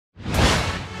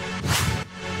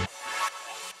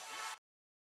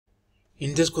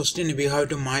In this question, we have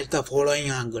to match the following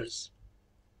angles.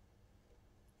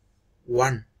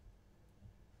 1.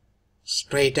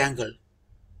 Straight angle.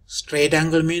 Straight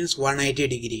angle means 180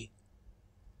 degree.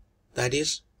 That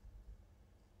is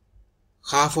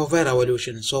half of a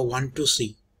revolution. So 1 to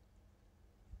C.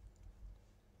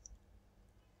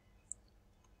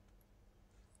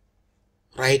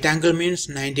 Right angle means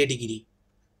 90 degree.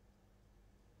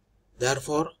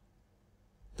 Therefore,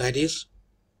 that is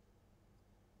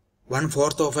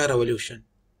 1/4 of a revolution.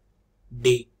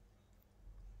 D.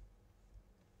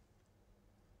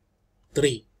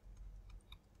 3.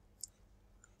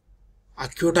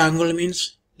 Acute angle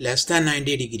means less than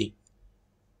 90 degree.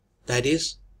 That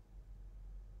is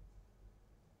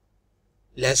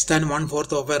less than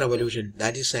 1/4 of a revolution.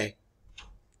 That is A.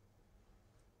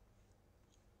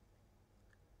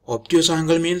 Obtuse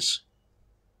angle means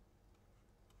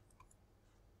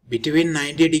between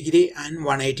 90 degree and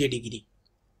 180 degree.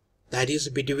 That is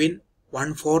between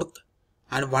 1/4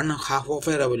 and 1/2 of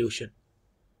a revolution.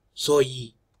 So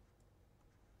E.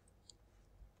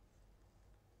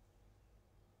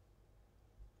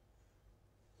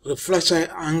 Reflex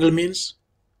angle means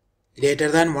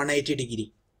greater than 180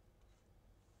 degree.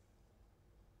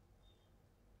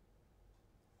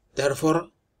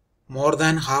 Therefore, more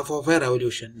than half of a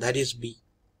revolution. That is B.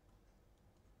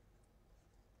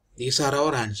 These are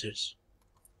our answers.